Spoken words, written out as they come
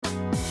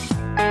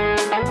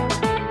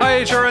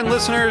HRN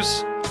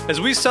listeners.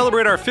 As we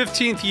celebrate our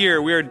 15th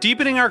year, we are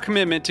deepening our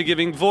commitment to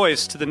giving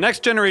voice to the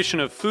next generation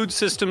of food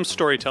systems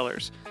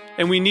storytellers,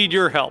 and we need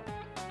your help.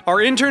 Our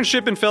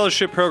internship and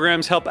fellowship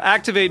programs help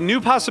activate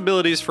new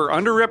possibilities for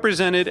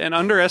underrepresented and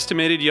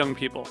underestimated young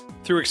people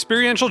through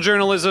experiential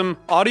journalism,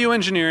 audio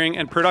engineering,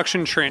 and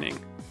production training.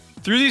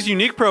 Through these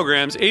unique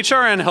programs,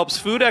 HRN helps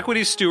food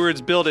equity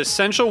stewards build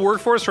essential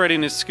workforce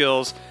readiness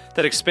skills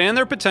that expand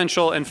their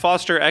potential and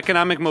foster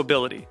economic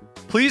mobility.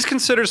 Please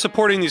consider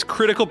supporting these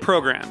critical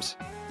programs.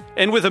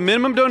 And with a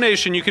minimum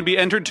donation, you can be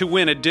entered to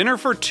win a dinner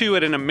for two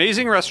at an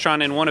amazing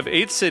restaurant in one of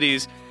 8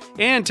 cities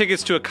and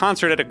tickets to a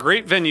concert at a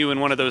great venue in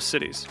one of those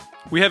cities.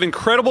 We have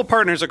incredible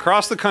partners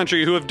across the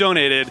country who have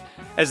donated,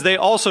 as they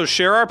also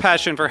share our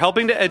passion for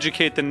helping to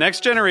educate the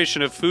next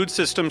generation of food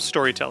systems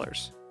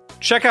storytellers.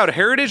 Check out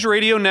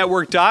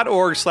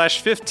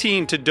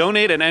heritageradionetwork.org/15 to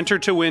donate and enter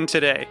to win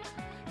today.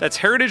 That's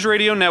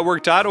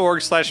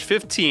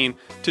heritageradionetwork.org/15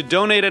 to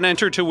donate and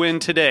enter to win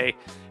today.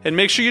 And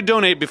make sure you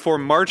donate before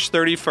March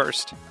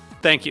 31st.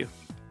 Thank you.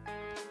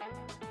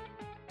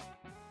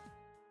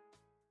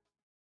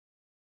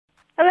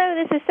 Hello,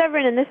 this is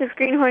Severine, and this is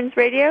Greenhorn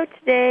Radio.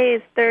 Today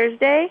is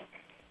Thursday,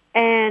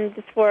 and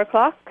it's 4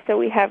 o'clock, so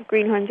we have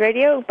Greenhorn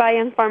Radio by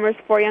Young Farmers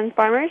for Young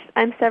Farmers.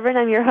 I'm Severine,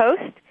 I'm your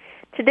host.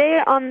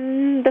 Today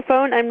on the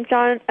phone, I'm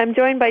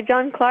joined by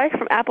John Clark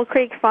from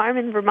Applecheek Farm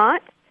in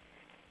Vermont.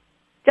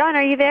 John,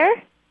 are you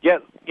there?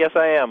 Yes,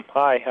 I am.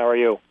 Hi, how are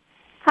you?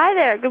 Hi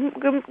there.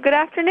 Good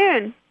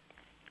afternoon.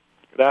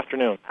 Good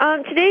afternoon.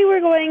 Today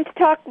we're going to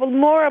talk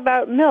more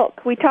about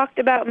milk. We talked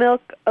about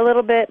milk a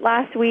little bit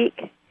last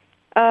week,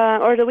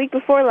 or the week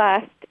before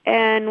last,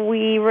 and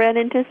we ran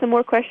into some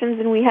more questions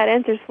than we had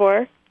answers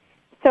for.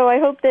 So I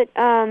hope that,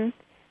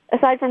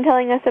 aside from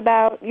telling us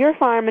about your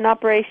farm and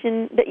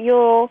operation, that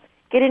you'll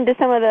get into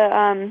some of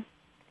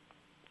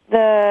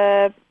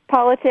the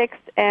politics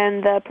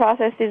and the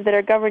processes that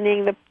are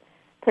governing the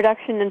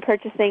production and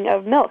purchasing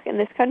of milk in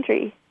this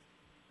country.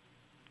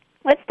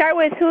 Let's start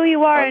with who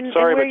you are and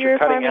where you're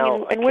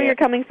farming and where you're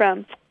coming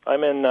from.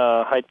 I'm in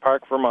Hyde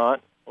Park,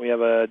 Vermont. We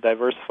have a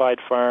diversified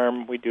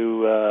farm. We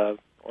do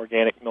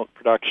organic milk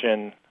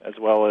production as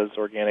well as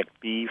organic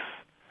beef,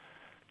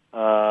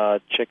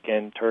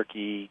 chicken,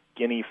 turkey,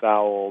 guinea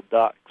fowl,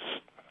 ducks,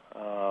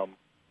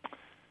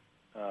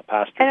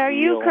 pastured And are veal.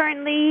 you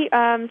currently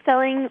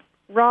selling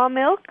raw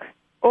milk,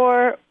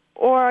 or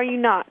are you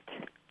not?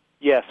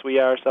 Yes, we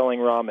are selling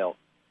raw milk.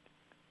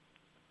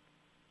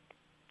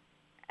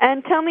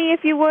 And tell me,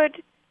 if you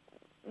would,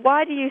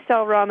 why do you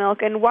sell raw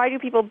milk, and why do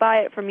people buy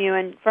it from you,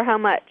 and for how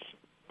much?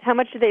 How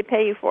much do they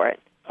pay you for it?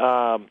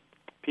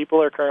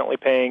 People are currently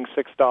paying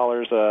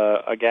 $6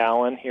 a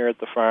gallon here at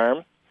the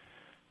farm.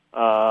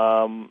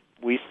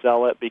 We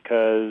sell it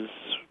because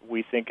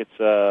we think it's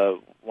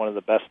one of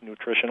the best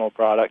nutritional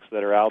products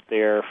that are out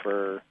there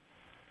for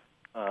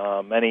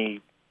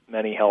many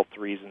health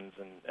reasons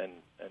and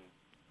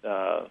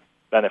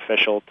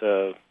beneficial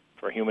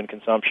for human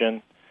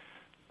consumption.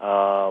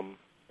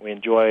 We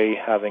enjoy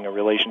having a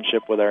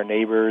relationship with our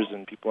neighbors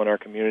and people in our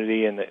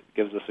community, and it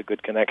gives us a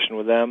good connection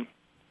with them.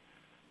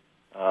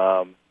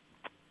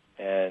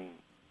 And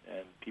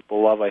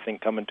people love, I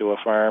think, coming to a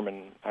farm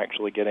and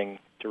actually getting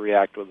to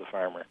react with the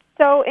farmer.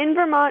 So in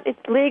Vermont,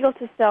 it's legal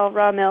to sell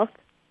raw milk,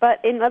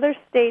 but in other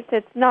states,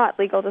 it's not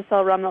legal to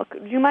sell raw milk.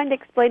 Do you mind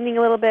explaining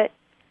a little bit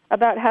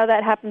about how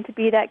that happened to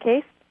be that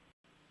case?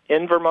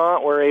 In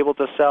Vermont, we're able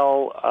to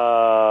sell,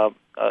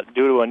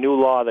 due to a new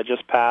law that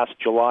just passed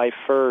July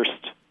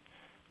 1st,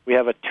 we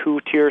have a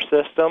 2-tier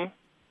system.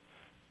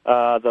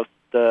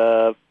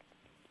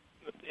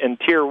 In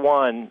Tier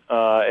 1,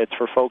 it's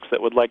for folks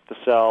that would like to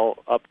sell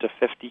up to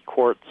 50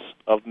 quarts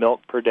of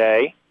milk per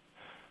day.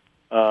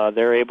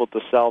 They're able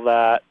to sell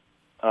that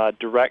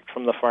direct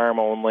from the farm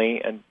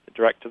only and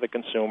direct to the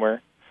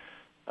consumer,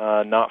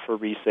 not for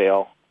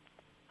resale.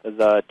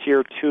 The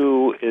Tier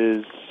 2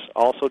 is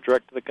also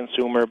direct to the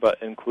consumer,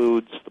 but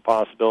includes the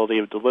possibility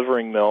of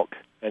delivering milk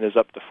and is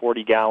up to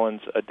 40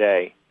 gallons a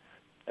day.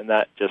 And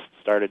that just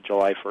started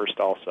July 1st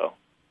also.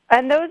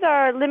 And those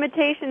are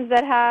limitations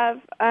that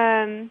have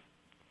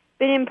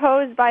been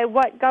imposed by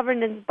what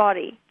governance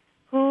body?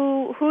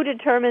 Who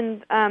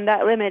determines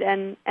that limit?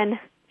 And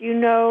do you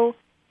know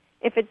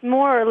if it's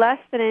more or less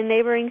than in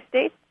neighboring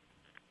states?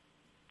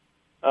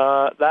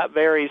 That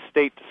varies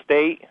state to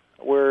state.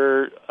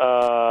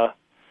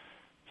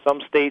 Some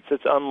states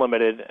it's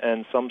unlimited,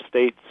 and some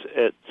states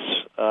it's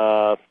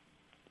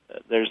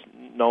there's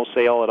no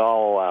sale at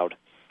all allowed.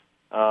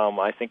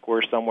 I think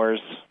we're somewhere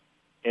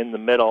in the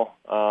middle,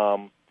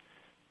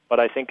 but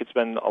I think it's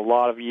been a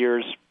lot of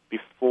years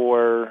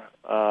before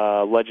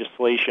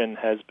legislation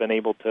has been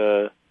able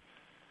to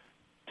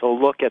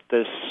look at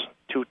this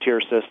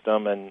 2-tier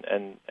system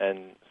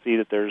and see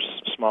that there's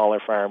smaller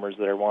farmers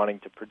that are wanting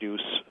to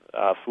produce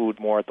food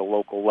more at the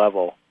local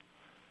level.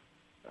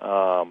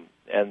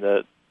 And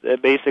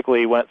it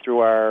basically went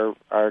through our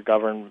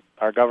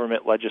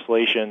government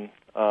legislation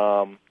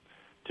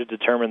to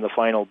determine the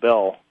final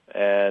bill,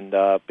 and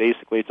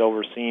basically it's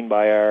overseen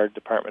by our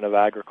Department of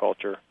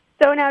Agriculture.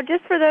 So now,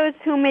 just for those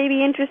who may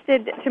be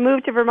interested to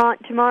move to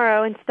Vermont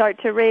tomorrow and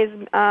start to raise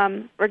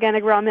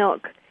organic raw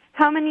milk,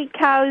 how many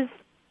cows'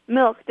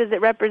 milk does it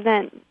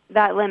represent,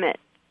 that limit?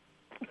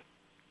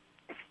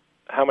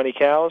 How many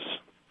cows?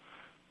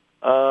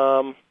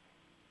 That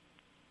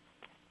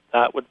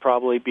would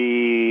probably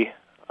be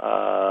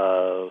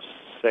 5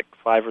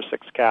 or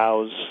 6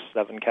 cows,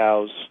 7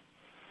 cows,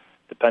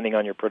 depending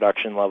on your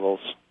production levels.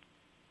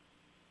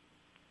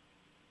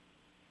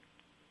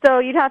 So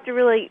you'd have to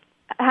really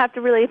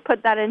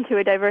put that into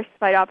a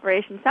diversified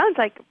operation. Sounds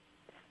like a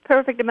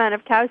perfect amount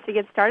of cows to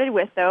get started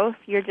with, though, if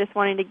you're just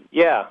wanting to...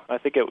 Yeah, I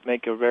think it would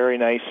make a very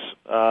nice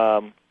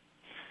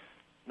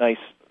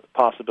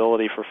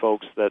possibility for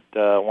folks that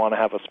want to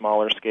have a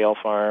smaller scale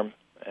farm,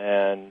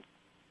 and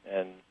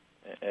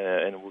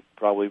it would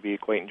probably be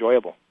quite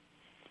enjoyable.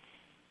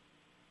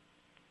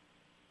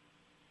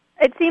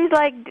 It seems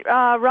like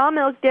raw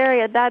milk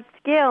dairy at that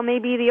scale may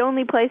be the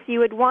only place you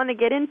would want to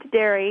get into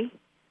dairy.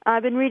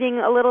 I've been reading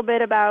a little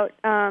bit about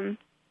the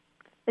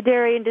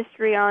dairy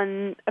industry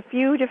on a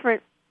few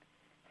different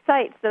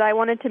sites that I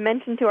wanted to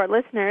mention to our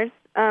listeners.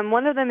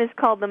 One of them is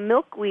called the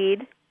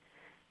Milkweed,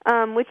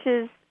 which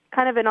is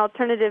kind of an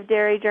alternative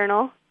dairy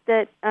journal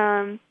that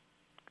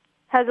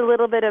has a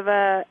little bit of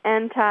a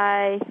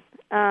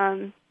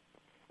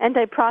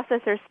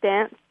anti-processor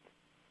stance.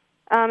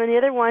 And the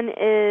other one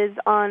is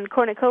on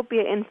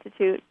Cornucopia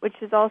Institute, which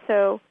is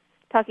also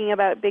talking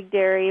about big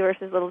dairy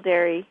versus little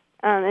dairy.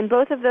 And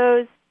both of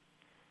those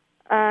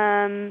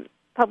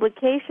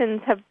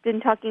publications have been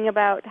talking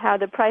about how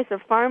the price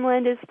of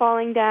farmland is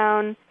falling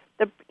down,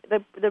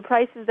 the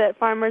prices that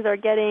farmers are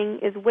getting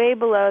is way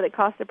below the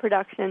cost of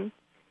production,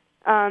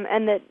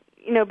 and that,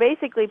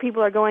 basically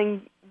people are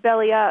going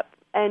belly up,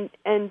 and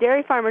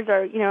dairy farmers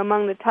are,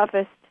 among the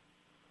toughest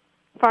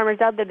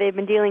farmers out there. They've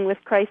been dealing with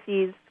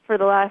crises for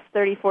the last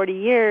 30, 40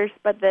 years,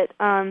 but that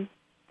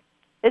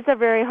it's a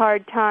very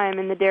hard time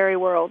in the dairy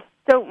world.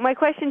 So my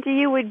question to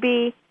you would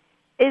be,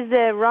 is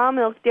the raw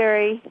milk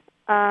dairy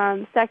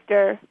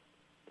sector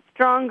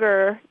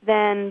stronger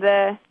than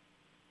the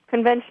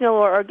conventional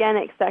or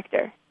organic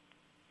sector?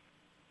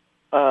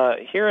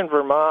 Here in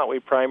Vermont, we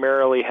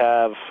primarily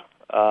have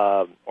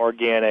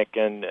organic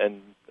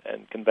and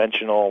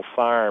conventional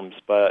farms,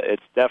 but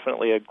it's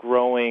definitely a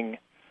growing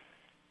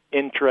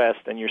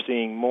interest, and you're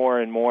seeing more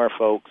and more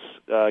folks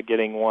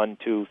getting 1,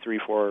 2, 3,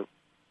 4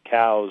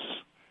 cows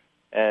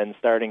and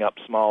starting up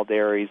small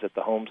dairies at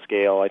the home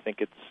scale. I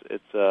think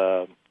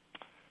it's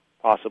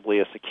possibly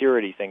a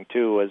security thing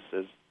too, as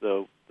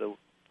the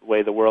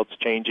way the world's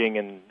changing,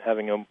 and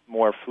having a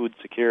more food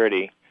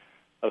security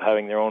of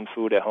having their own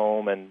food at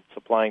home and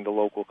supplying the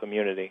local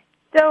community.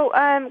 So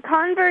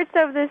converts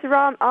of this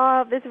raw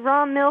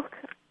milk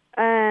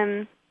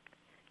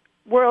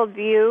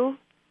worldview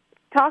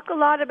talk a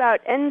lot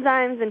about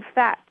enzymes and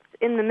fats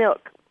in the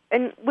milk.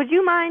 And would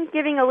you mind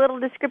giving a little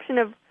description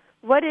of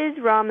what is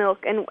raw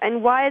milk,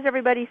 and why is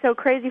everybody so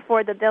crazy for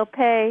it that they'll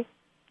pay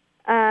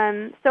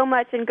so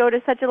much and go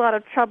to such a lot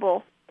of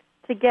trouble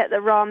to get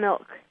the raw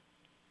milk?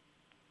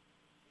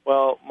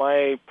 Well,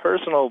 my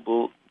personal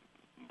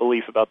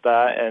belief about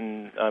that,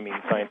 and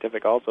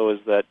scientific also, is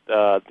that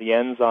the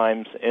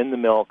enzymes in the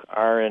milk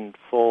are in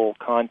full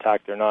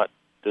contact. They're not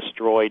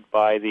destroyed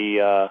by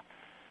the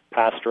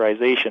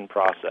pasteurization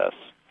process.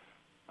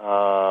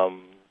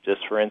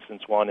 Just for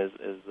instance, one is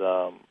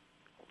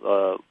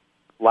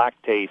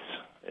lactase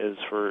is,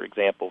 for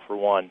example, for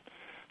one,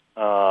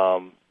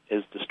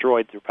 is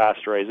destroyed through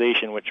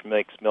pasteurization, which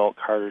makes milk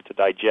harder to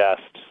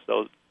digest.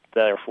 So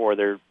therefore,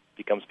 there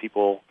becomes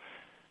people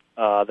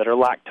that are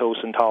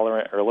lactose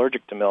intolerant or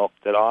allergic to milk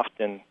that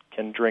often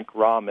can drink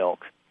raw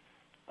milk.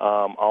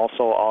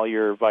 Also, all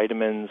your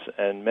vitamins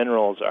and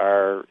minerals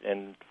are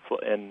in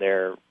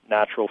their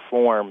natural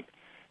form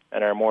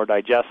and are more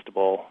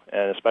digestible,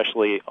 and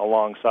especially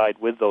alongside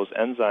with those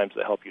enzymes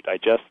that help you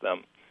digest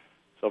them.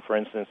 So, for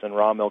instance, in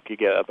raw milk, you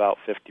get about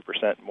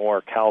 50%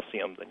 more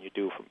calcium than you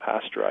do from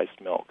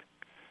pasteurized milk.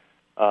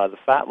 The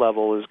fat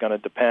level is going to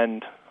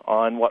depend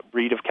on what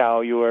breed of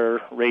cow you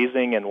are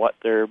raising and what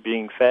they're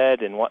being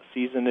fed and what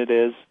season it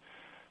is.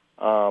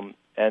 And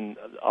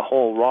a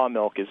whole raw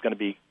milk is going to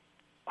be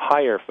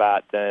higher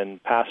fat than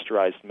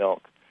pasteurized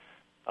milk.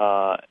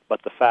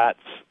 But the fats,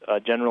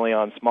 generally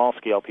on small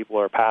scale, people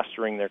are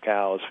pasturing their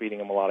cows, feeding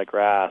them a lot of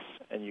grass,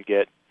 and you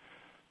get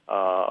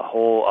a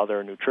whole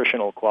other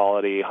nutritional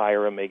quality,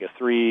 higher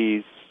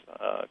omega-3s,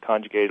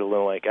 conjugated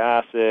linoleic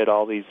acid,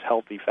 all these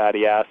healthy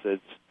fatty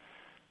acids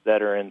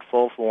that are in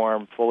full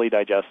form, fully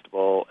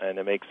digestible, and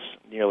it makes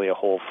nearly a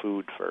whole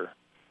food for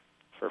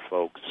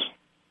folks.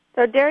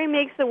 So dairy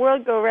makes the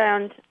world go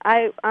round.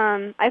 I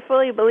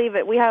fully believe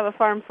it. We have a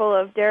farm full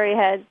of dairy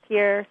heads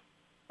here,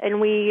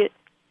 and we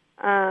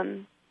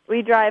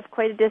drive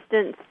quite a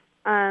distance,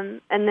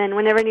 and then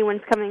whenever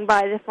anyone's coming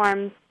by the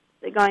farms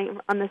going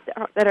on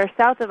that are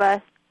south of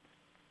us,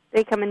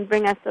 they come and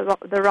bring us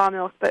the raw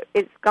milk, but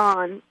it's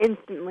gone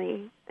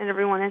instantly, and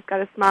everyone has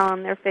got a smile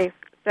on their face.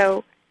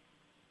 So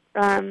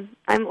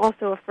I'm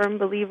also a firm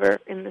believer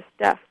in this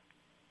stuff.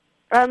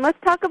 Let's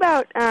talk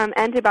about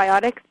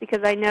antibiotics,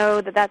 because I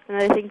know that that's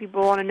another thing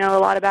people want to know a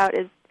lot about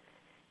is,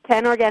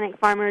 can organic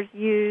farmers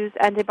use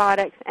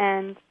antibiotics,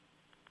 and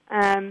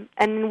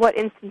in what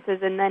instances,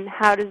 and then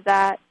how does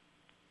that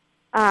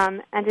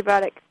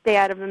antibiotic stay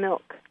out of the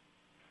milk?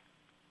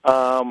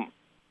 On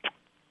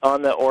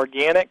the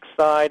organic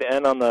side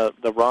and on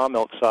the raw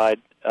milk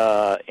side,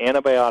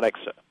 antibiotics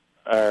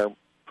are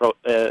for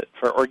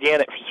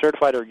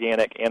certified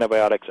organic,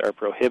 antibiotics are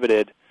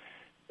prohibited,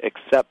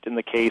 except in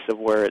the case of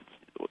where it's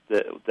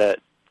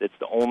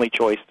the only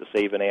choice to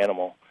save an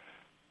animal,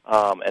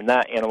 and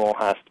that animal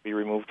has to be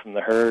removed from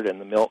the herd,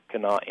 and the milk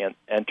cannot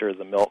enter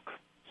the milk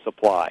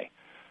supply.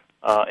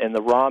 In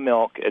the raw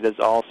milk, it is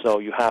also,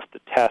 you have to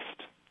test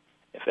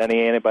if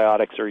any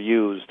antibiotics are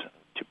used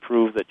to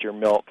prove that your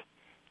milk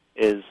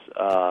is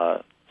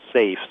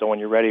safe. So when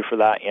you're ready for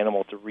that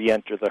animal to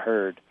re-enter the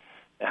herd,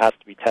 it has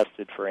to be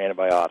tested for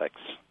antibiotics.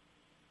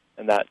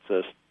 And that's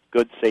a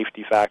good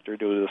safety factor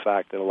due to the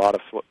fact that a lot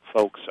of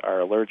folks are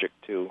allergic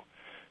to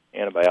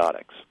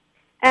antibiotics.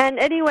 And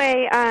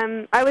anyway,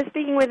 I was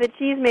speaking with the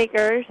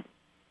cheesemakers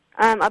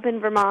up in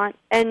Vermont,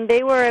 and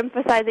they were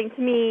emphasizing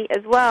to me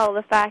as well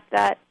the fact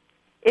that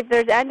if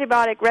there's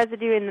antibiotic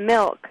residue in the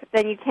milk,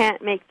 then you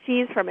can't make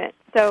cheese from it.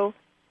 So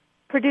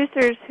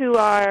producers who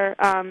are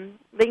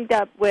linked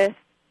up with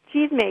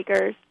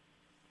cheesemakers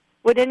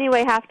would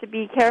anyway have to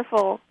be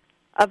careful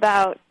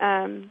about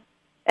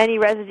any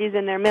residues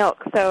in their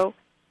milk. So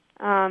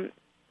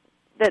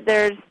that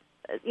there's,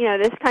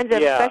 this kind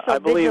of special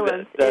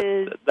vigilance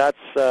is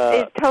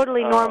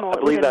totally normal. I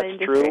believe within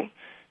that's true,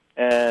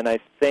 and I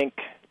think.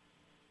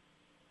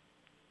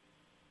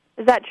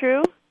 Is that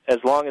true?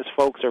 As long as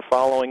folks are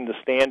following the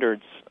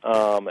standards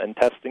and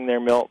testing their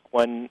milk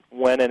when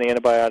an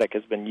antibiotic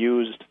has been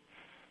used,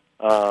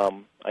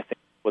 I think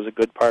it was a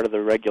good part of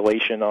the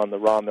regulation on the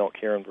raw milk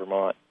here in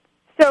Vermont.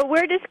 So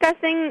we're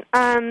discussing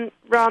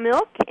raw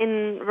milk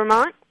in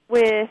Vermont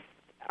with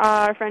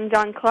our friend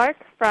John Clark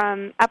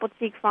from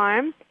Applecheek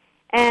Farm,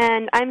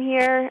 and I'm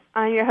here,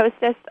 I'm your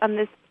hostess on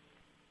this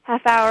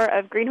half hour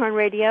of Greenhorn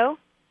Radio.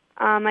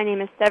 My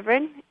name is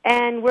Severine,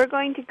 and we're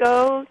going to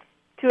go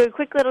to a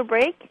quick little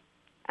break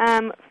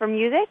for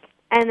music,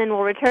 and then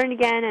we'll return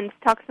again and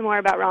talk some more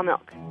about raw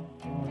milk.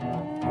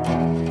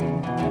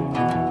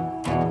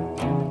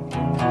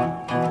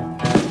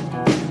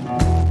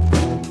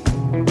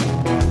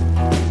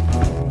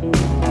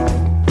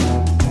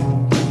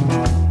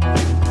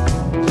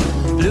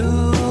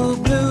 Blue,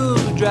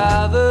 blue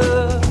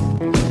driver,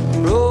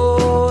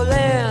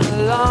 rolling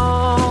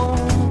along,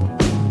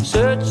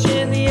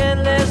 searching the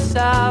endless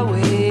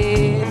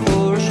highway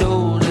for a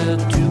shoulder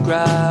to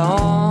cry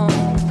on.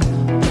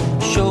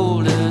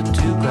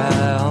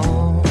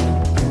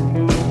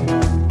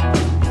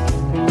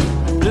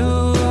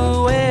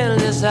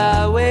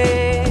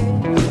 Highway,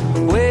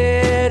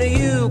 where do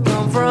you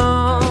come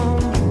from?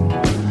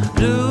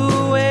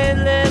 Blue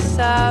endless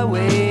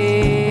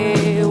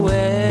highway,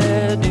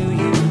 where do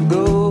you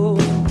go?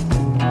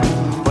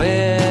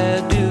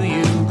 Where do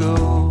you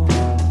go?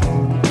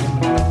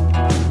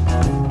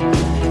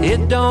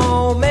 It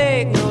don't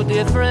make no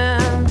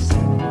difference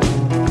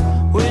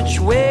which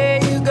way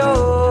you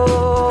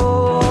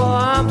go.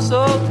 I'm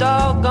so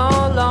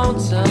doggone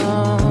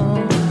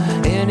lonesome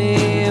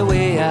any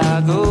way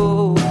I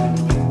go.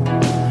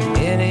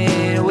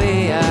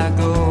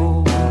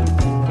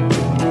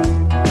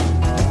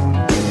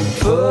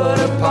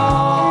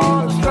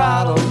 On the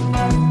throttle,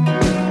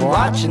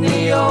 watching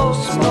the old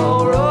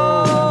slow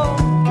roll,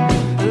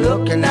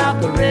 looking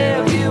out the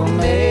rearview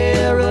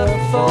mirror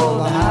for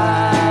the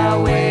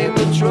highway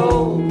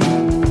patrol.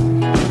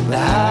 The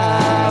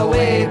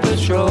highway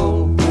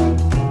patrol.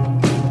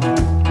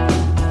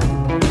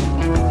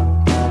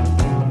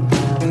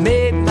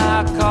 Made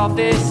my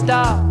coffee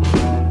stop.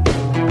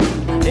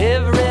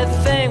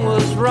 Everything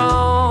was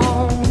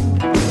wrong.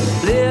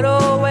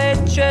 Little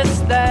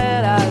waitress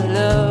that I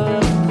love,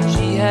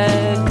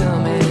 had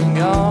come and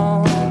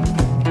gone.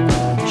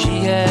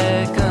 She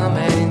had come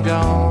and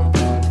gone.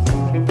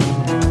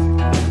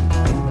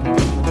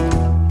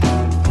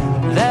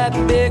 That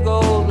big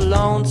old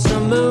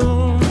lonesome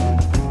moon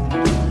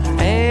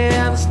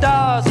and the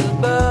stars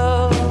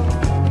above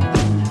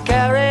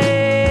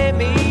carry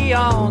me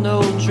on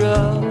no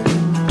truck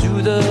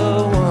to the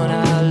one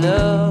I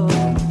love,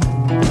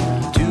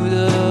 to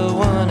the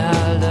one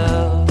I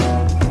love.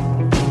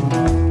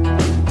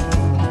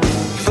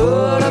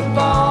 Foot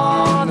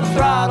upon the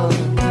throttle,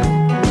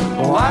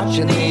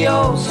 watching the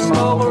old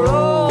smoke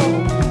roll,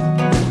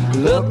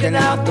 looking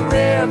out the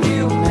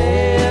rearview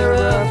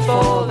mirror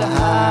for the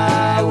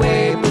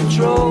highway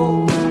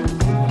patrol.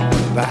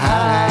 The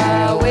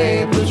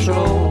highway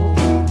patrol.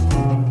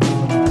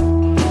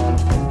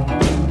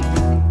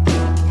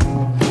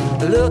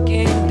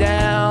 Looking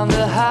down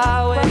the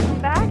highway.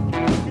 Welcome back.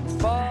 As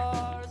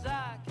far as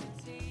I can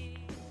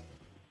see.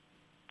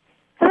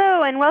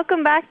 Hello, and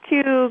welcome back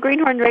to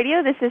Greenhorn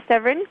Radio. This is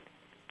Severine.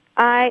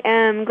 I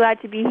am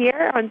glad to be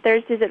here on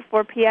Thursdays at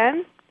 4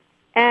 p.m.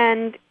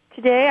 And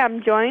today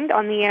I'm joined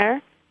on the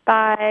air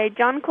by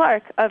John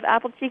Clark of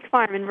Applecheek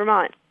Farm in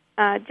Vermont.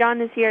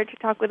 John is here to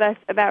talk with us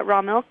about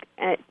raw milk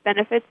and its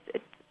benefits,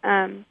 its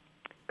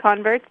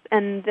converts,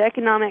 and the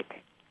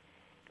economic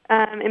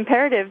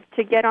imperative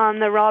to get on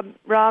the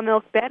raw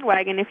milk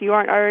bandwagon if you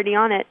aren't already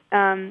on it.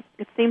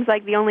 It seems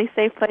like the only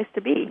safe place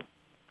to be.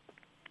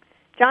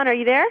 John, are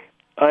you there?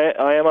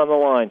 I am on the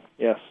line,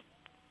 yes.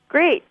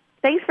 Great.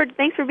 Thanks for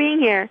being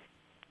here.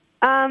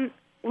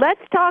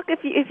 Let's talk,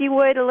 if you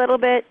would, a little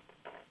bit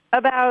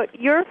about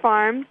your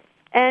farm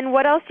and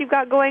what else you've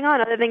got going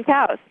on other than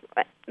cows.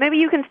 Maybe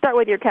you can start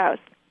with your cows.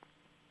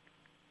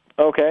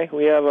 Okay,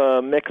 we have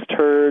a mixed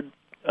herd,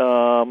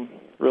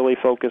 really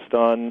focused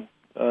on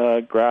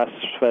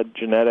grass-fed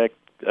genetics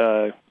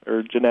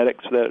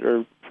that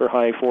are for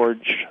high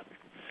forage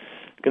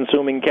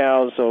consuming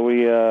cows. So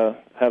we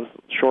have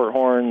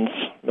Shorthorns,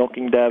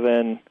 Milking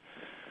Devon,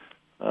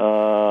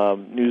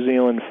 New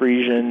Zealand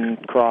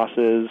Friesian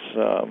crosses,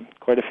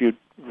 quite a few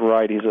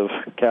varieties of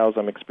cows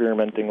I'm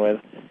experimenting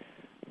with.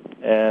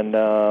 And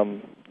our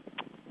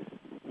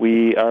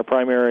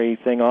primary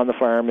thing on the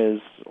farm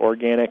is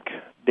organic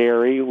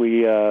dairy.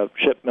 We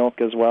ship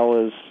milk as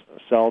well as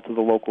sell to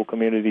the local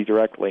community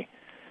directly.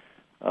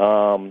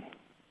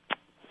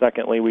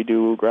 Secondly, we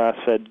do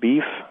grass-fed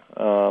beef,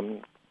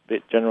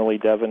 generally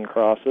Devon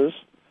crosses.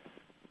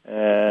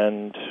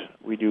 And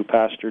we do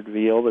pastured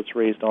veal that's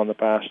raised on the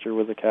pasture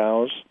with the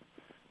cows.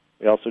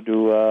 We also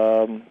do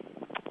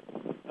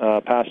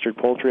pastured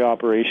poultry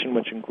operation,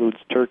 which includes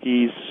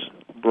turkeys,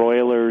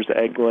 broilers,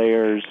 egg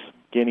layers,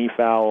 guinea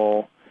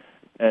fowl,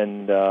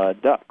 and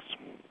ducks.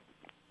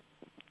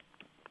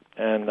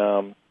 And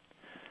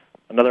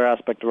another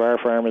aspect of our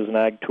farm is an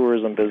ag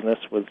tourism business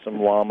with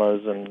some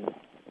llamas and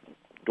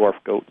dwarf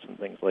goats and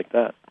things like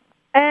that.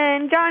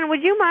 And John,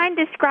 would you mind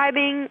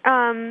describing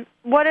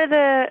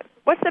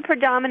what's the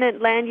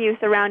predominant land use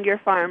around your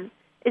farm?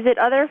 Is it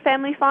other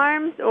family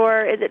farms,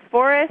 or is it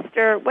forest,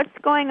 or what's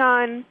going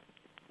on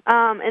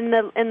in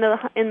the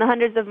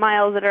hundreds of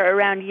miles that are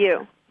around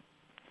you?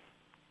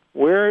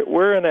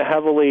 We're in a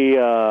heavily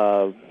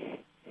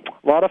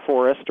lot of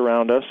forest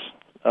around us,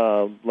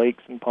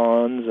 lakes and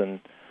ponds, and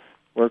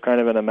we're kind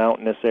of in a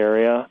mountainous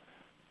area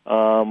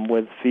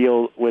with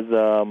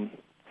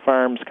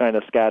farms kind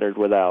of scattered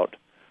without.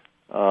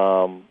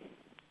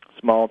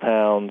 Small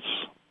towns,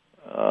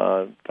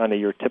 kind of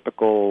your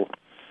typical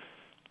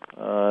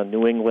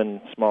New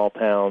England small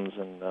towns,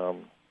 and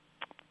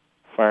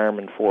farm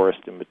and forest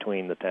in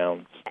between the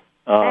towns.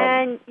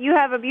 And you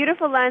have a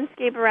beautiful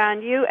landscape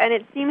around you, and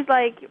it seems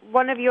like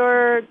one of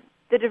the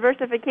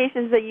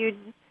diversifications that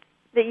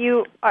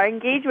you are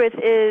engaged with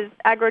is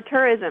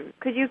agrotourism.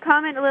 Could you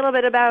comment a little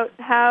bit about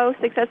how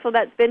successful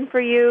that's been for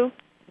you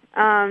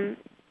as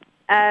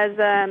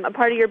a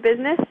part of your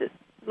business?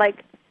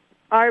 Like,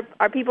 are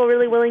people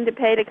really willing to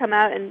pay to come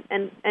out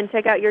and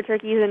check out your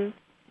turkeys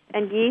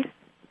and geese?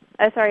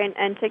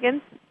 And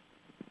chickens?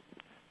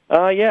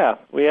 Yeah,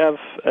 we have.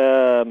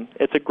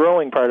 It's a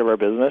growing part of our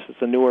business.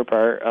 It's a newer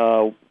part.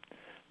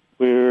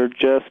 We're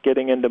just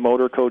getting into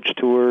motor coach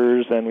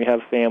tours, and we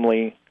have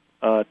family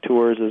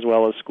tours as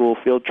well as school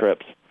field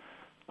trips.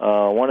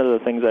 One of the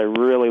things I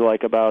really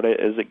like about it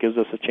is it gives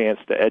us a chance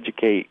to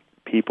educate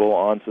people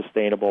on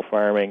sustainable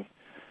farming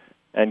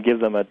and give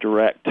them a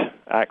direct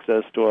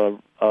access to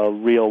a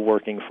real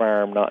working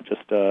farm, not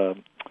just a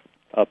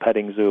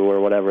petting zoo or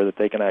whatever, that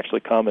they can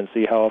actually come and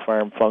see how a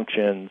farm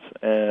functions,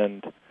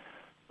 and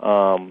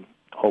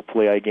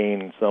hopefully I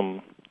gain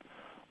some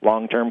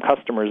long-term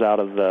customers out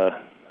of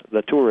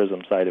the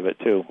tourism side of it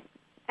too.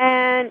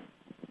 And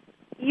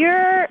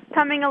you're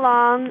coming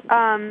along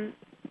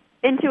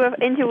into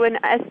an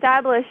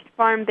established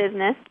farm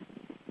business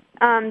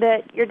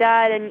that your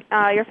dad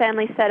and your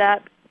family set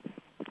up.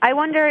 I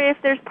wonder if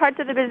there's parts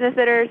of the business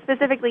that are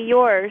specifically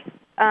yours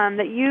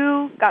that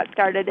you got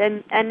started,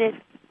 and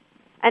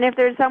if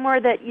there's somewhere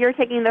that you're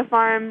taking the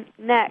farm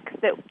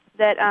next that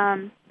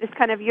is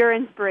kind of your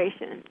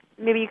inspiration.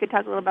 Maybe you could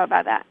talk a little bit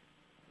about that.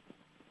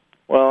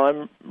 Well,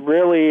 I'm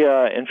really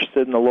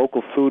interested in the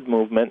local food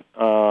movement.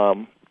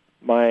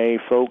 My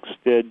folks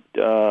did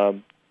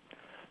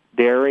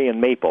dairy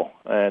and maple,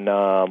 and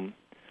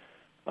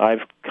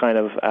I've kind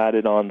of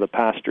added on the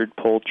pastured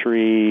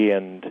poultry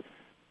and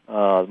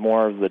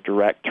more of the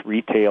direct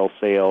retail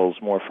sales,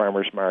 more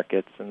farmers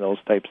markets and those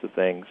types of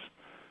things.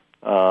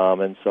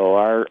 And so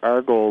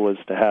our goal is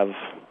to have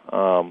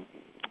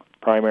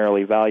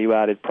primarily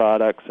value-added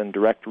products and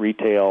direct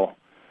retail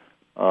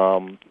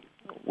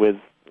with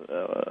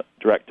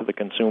direct to the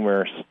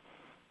consumers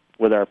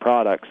with our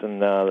products,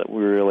 and that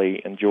we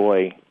really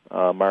enjoy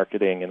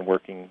marketing and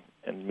working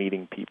and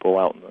meeting people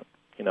out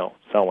in the,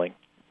 selling.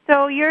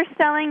 So you're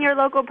selling your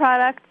local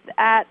products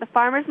at the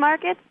farmers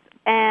markets,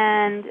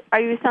 and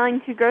are you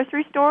selling to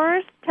grocery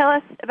stores? Tell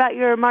us about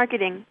your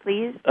marketing,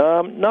 please.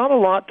 Not a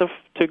lot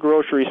to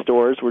grocery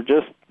stores. We're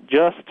just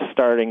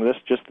starting this.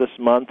 Just this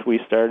month, we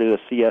started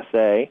a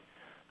CSA.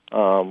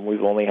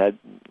 We've only had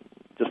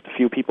just a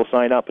few people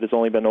sign up, but it's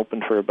only been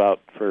open for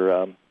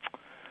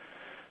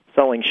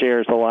selling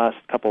shares the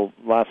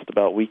last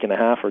about week and a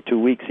half or 2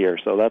 weeks here.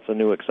 So that's a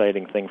new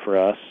exciting thing for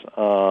us.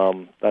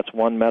 That's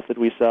one method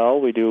we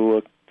sell. We do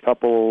a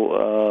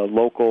couple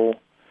local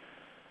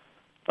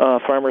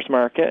farmers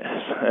markets,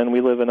 and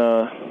we live in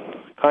a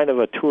kind of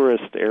a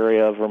tourist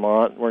area of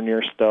Vermont. We're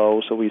near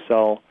Stowe, so we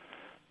sell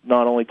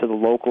not only to the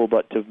local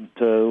but to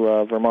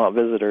Vermont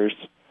visitors.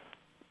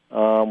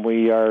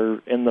 We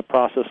are in the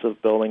process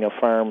of building a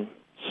farm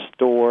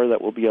store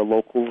that will be a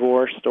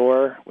localvore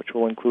store, which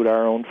will include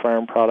our own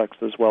farm products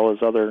as well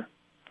as other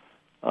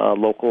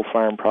local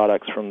farm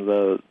products from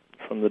the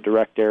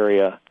direct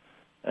area.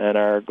 And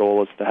our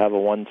goal is to have a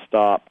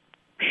one-stop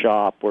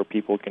shop where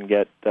people can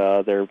get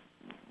their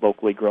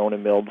locally grown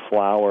and milled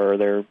flour,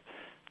 their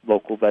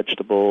local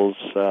vegetables,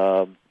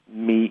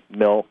 meat,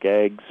 milk,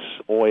 eggs,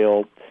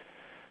 oil,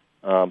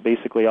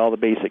 basically all the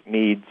basic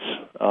needs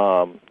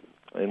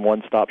in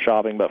one-stop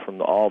shopping, but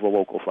from all the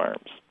local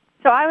farms.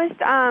 So I was,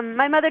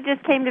 my mother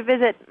just came to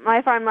visit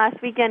my farm last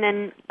weekend,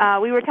 and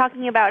we were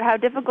talking about how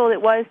difficult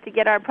it was to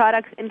get our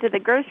products into the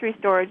grocery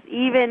stores,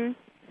 even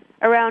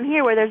around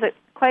here where there's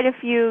quite a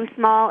few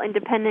small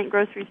independent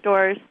grocery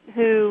stores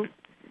who,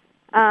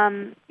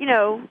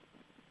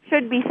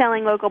 should be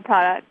selling local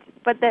products,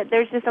 but that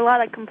there's just a lot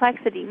of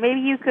complexity. Maybe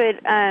you could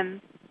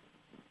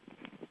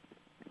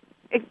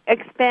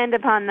expand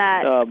upon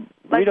that.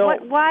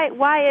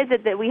 Why is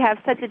it that we have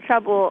such a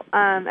trouble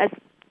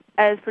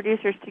as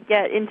producers to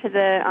get into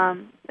the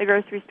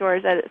grocery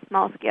stores at a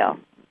small scale?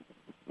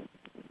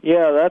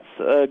 Yeah, that's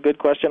a good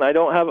question. I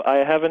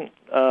haven't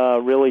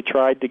really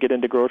tried to get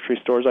into grocery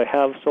stores. I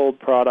have sold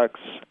products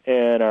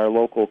in our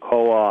local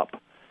co-op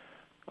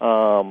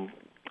on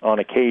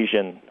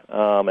occasion,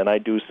 and I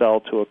do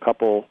sell to a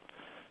couple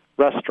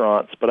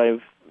restaurants, but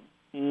I've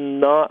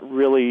not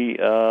really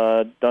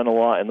done a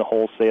lot in the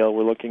wholesale.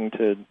 We're looking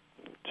to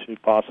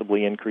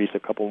possibly increase a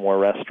couple more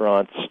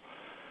restaurants,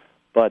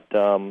 but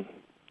I'm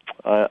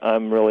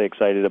really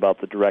excited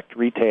about the direct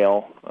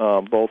retail,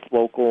 both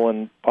local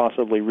and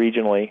possibly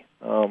regionally.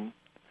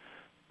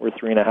 We're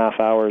 3.5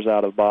 hours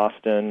out of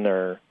Boston,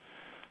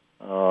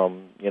 so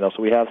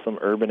we have some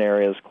urban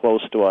areas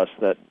close to us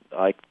that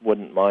I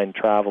wouldn't mind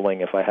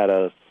traveling if I had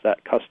a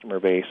set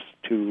customer base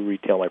to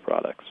retail my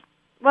products.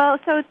 Well,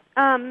 so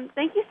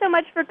thank you so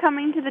much for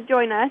coming to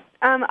join us.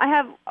 I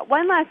have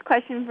one last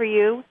question for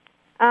you,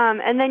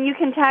 and then you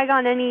can tag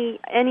on any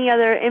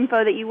other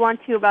info that you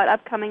want to about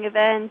upcoming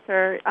events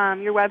or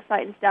your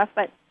website and stuff.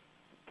 But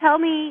tell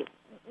me,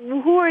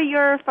 who are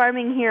your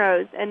farming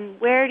heroes,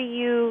 and where do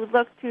you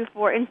look to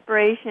for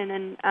inspiration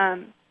and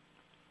kind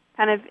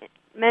of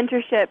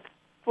mentorship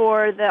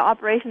for the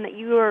operation that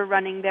you are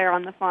running there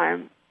on the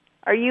farm?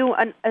 Are you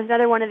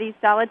another one of these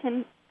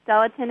salatinid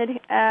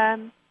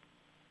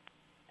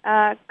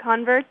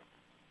converts?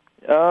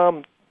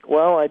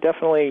 Well, I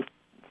definitely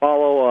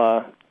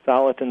follow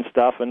Salatin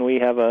stuff, and we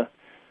have a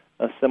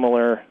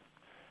similar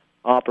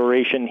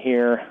operation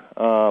here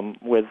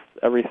with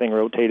everything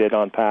rotated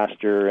on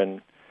pasture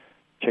and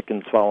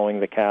chickens following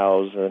the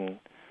cows and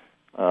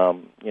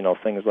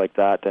things like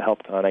that to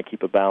help kind of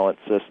keep a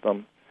balanced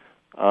system.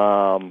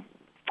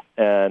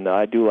 And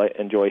I do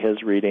enjoy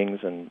his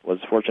readings, and was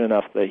fortunate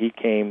enough that he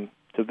came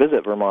to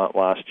visit Vermont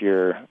last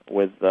year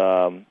with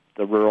the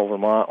Rural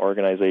Vermont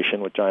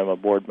organization, which I'm a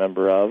board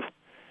member of.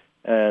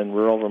 And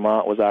Rural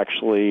Vermont was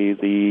actually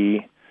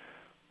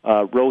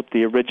wrote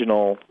the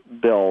original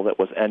bill that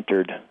was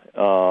entered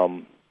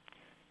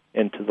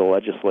into the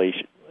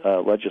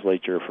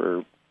legislature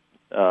for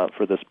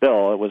this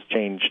bill. It was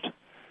changed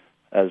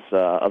as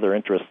other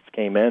interests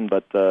came in,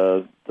 but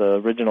the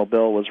original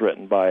bill was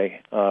written by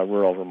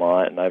Rural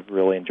Vermont, and I've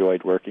really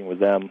enjoyed working with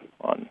them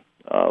on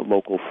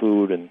local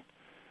food and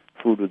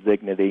food with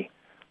dignity.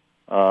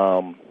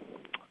 We're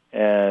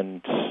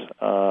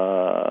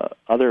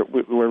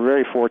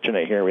very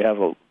fortunate here. We have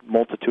a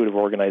multitude of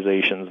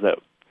organizations that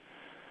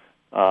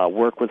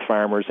work with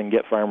farmers and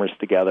get farmers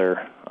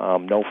together.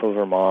 NOFA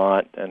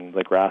Vermont and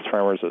the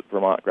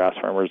Vermont Grass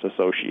Farmers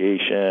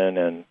Association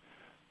and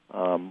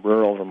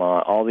Rural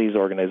Vermont. All these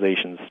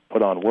organizations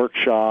put on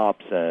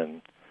workshops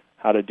and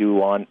how to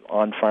do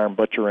on-farm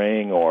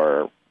butchering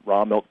or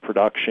raw milk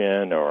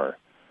production or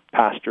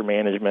pasture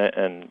management.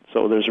 And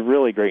so there's a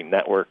really great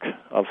network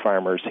of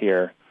farmers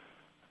here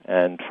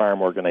and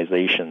farm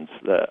organizations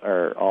that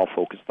are all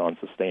focused on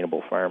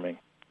sustainable farming.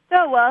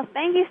 So, well,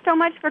 thank you so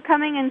much for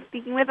coming and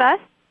speaking with us.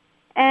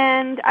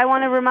 And I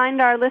want to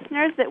remind our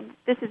listeners that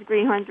this is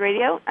Greenhorn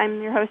Radio.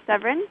 I'm your host,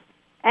 Severine,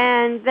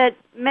 and that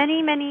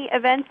many, many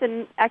events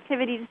and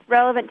activities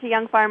relevant to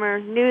young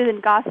farmers, news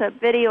and gossip,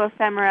 video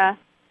ephemera,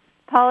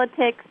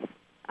 politics,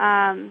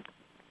 and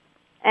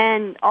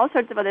all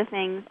sorts of other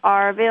things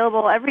are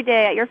available every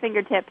day at your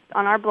fingertips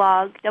on our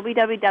blog,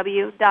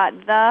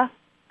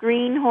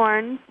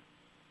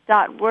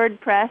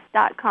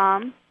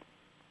 www.thegreenhorns.wordpress.com.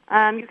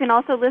 You can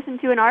also listen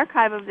to an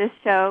archive of this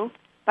show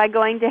by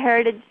going to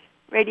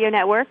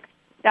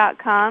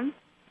heritageradionetwork.com.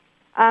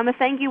 A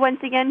thank you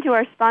once again to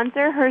our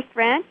sponsor, Hearst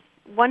Ranch,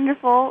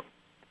 wonderful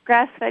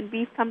grass-fed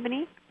beef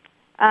company,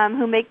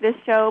 who make this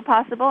show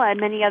possible, and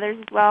many others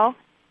as well.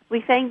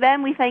 We thank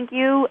them, we thank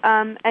you,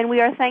 and we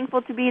are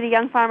thankful to be the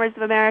Young Farmers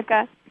of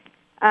America.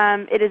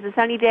 It is a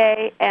sunny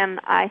day, and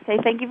I say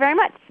thank you very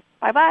much.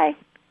 Bye-bye.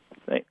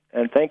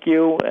 And thank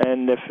you.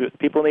 And if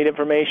people need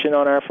information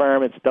on our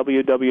farm, it's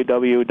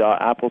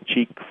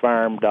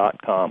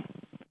www.applecheekfarm.com.